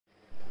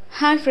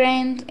Hi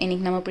friends,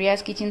 இன்னைக்கு நம்ம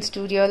பிரியாஸ் kitchen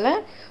ஸ்டுடியோல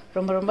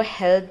ரொம்ப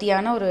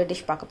ஹெல்தியான ஒரு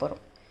டிஷ் பார்க்க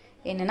போறோம்.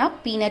 என்னன்னா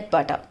பீனட்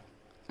பட்டர்.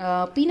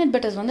 பீனட்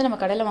பட்டர்ஸ் வந்து நம்ம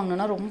கடையில்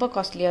வாங்கணும்னா ரொம்ப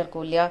காஸ்ட்லியா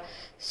இருக்கும் இல்லையா?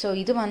 ஸோ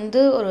இது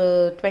வந்து ஒரு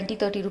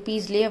 20-30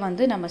 ரூபீஸ்லயே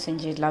வந்து நம்ம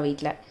செஞ்சிடலாம்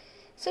வீட்டில்.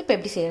 ஸோ இப்போ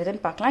எப்படி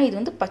செய்யறதுன்னு பார்க்கலாம். இது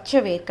வந்து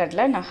பச்சை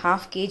வேர்க்கடலை நான்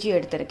 1/2 kg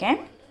எடுத்திருக்கேன்.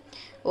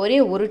 ஒரே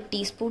 1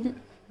 டீஸ்பூன்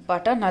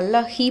பட்டர்,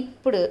 நல்லா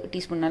ஹீப்டு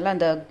டீஸ்பூன், நல்லா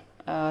அந்த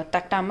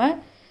தட்டாமல்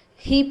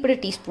heaped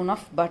teaspoon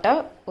of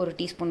butter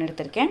 1 teaspoon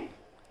எடுத்திருக்கேன்.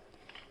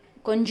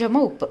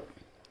 கொஞ்சமாக உப்பு.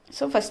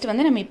 ஸோ ஃபஸ்ட்டு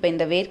வந்து நம்ம இப்போ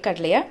இந்த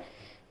வேர்க்கடலையை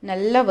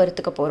நல்லா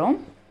வறுத்துக்க போகிறோம்.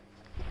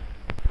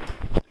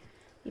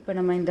 இப்போ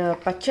நம்ம இந்த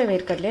பச்சை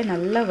வேர்க்கடலையை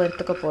நல்லா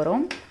வறுத்துக்க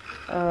போகிறோம்.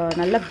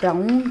 நல்லா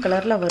ப்ரௌன்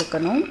கலரில்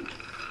வறுக்கணும்.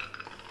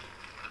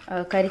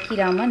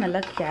 கருக்கிடாமல்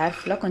நல்லா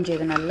கேர்ஃபுல்லாக கொஞ்சம்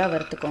இதை நல்லா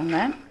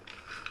வறுத்துக்கோங்க.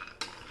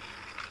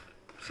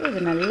 ஸோ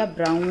இது நல்லா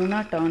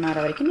ப்ரௌனாக டர்ன்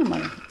ஆகிற வரைக்கும் நம்ம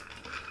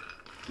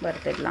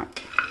வறுத்துடலாம்.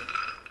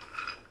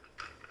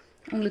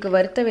 உங்களுக்கு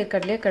வறுத்த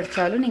வேர்க்கடலையே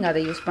கிடைச்சாலும் நீங்கள்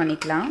அதை யூஸ்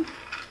பண்ணிக்கலாம்.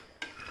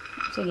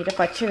 ஸோ என்கிட்ட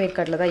பச்சை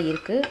வேர்க்கடலை தான்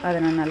இருக்குது, அதை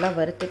நான் நல்லா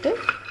வறுத்துட்டு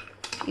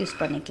யூஸ்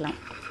பண்ணிக்கலாம்.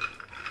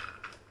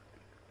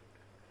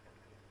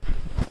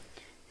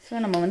 ஸோ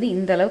நம்ம வந்து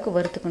இந்த அளவுக்கு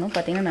வறுத்துக்கணும்.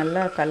 பார்த்திங்கன்னா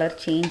நல்லா கலர்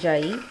சேஞ்ச்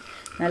ஆகி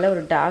நல்லா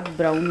ஒரு டார்க்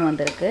ப்ரௌன்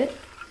வந்திருக்கு.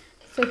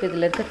 ஸோ இப்போ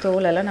இதில் இருக்க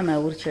தோலெல்லாம் நம்ம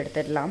உரித்து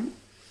எடுத்துடலாம்.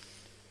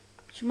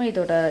 சும்மா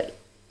இதோட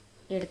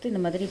எடுத்து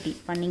இந்த மாதிரி இப்படி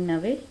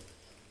பண்ணிங்கனாவே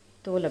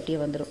தோல்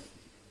அப்படியே வந்துடும்.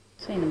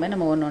 ஸோ இந்த மாதிரி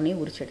நம்ம ஒன்று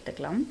உரித்து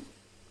எடுத்துக்கலாம்.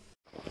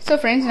 ஸோ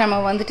ஃப்ரெண்ட்ஸ்,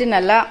 நம்ம வந்துட்டு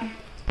நல்லா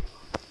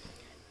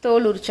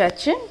தோல்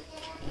உரிச்சாச்சு.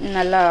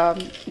 நல்லா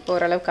இப்போ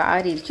ஓரளவுக்கு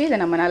ஆறிடுச்சு. இதை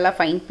நம்ம நல்லா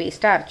ஃபைன்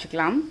பேஸ்ட்டாக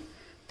அரைச்சிக்கலாம்.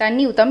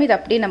 தண்ணி ஊற்றாமல் இதை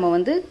அப்படியே நம்ம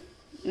வந்து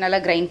நல்லா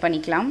கிரைண்ட்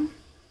பண்ணிக்கலாம்.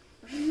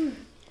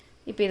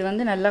 இப்போ இது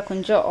வந்து நல்லா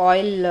கொஞ்சம்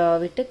ஆயில்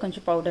விட்டு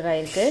கொஞ்சம் பவுடர்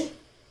ஆகிருக்கு.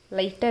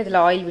 லைட்டாக இதில்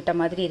ஆயில் விட்ட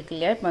மாதிரி இருக்கு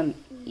இல்லையா? இப்போ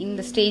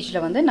இந்த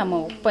ஸ்டேஜில் வந்து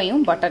நம்ம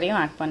உப்பையும் பட்டரையும்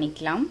ஆட்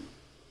பண்ணிக்கலாம்.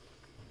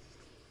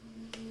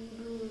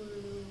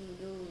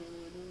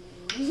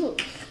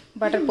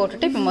 பட்டர்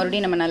போட்டுட்டு இப்போ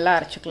மறுபடியும் நம்ம நல்லா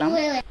அரைச்சிக்கலாம்.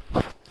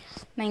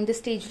 நான் இந்த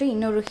ஸ்டேஜில்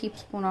இன்னொரு heap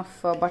spoon of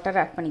butter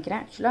add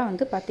பண்ணிக்கிறேன். ஆக்சுவலாக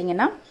வந்து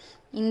பார்த்திங்கன்னா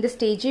இந்த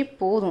ஸ்டேஜே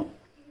போதும்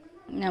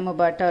நம்ம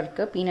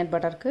பட்டருக்கு, பீனட்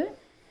பட்டருக்கு.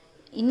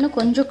 இன்னும்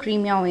கொஞ்சம்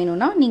க்ரீமியாக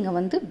வேணும்னா நீங்கள்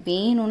வந்து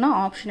வேணும்னா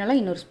ஆப்ஷனலாக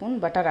இன்னொரு ஸ்பூன்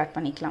பட்டர் ஆட்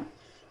பண்ணிக்கலாம்.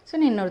 ஸோ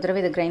நான் இன்னொரு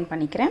தடவை இதை கிரைண்ட்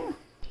பண்ணிக்கிறேன்.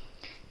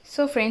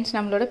 ஸோ ஃப்ரெண்ட்ஸ்,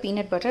 நம்மளோட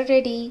பீனட் பட்டர்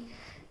ரெடி.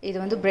 இது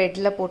வந்து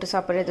ப்ரெட்டில் போட்டு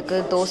சாப்பிட்றதுக்கு,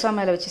 தோசை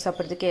மேலே வச்சு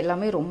சாப்பிட்றதுக்கு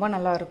எல்லாமே ரொம்ப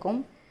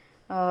நல்லாயிருக்கும்.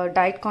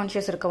 டயட்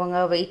கான்ஷியஸ் இருக்கவங்க,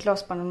 வெயிட்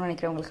லாஸ் பண்ணணும்னு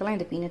நினைக்கிறவங்களுக்கெல்லாம்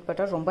இந்த பீனட்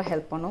பட்டர் ரொம்ப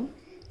ஹெல்ப் பண்ணும்.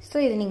 ஸோ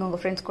இது நீங்கள் உங்கள்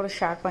ஃப்ரெண்ட்ஸ் கூட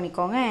ஷேர்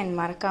பண்ணிக்கோங்க. அண்ட்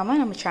மறக்காமல்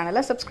நம்ம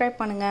சேனலை சப்ஸ்கிரைப்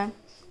பண்ணுங்கள்.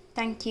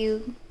 தேங்க்யூ.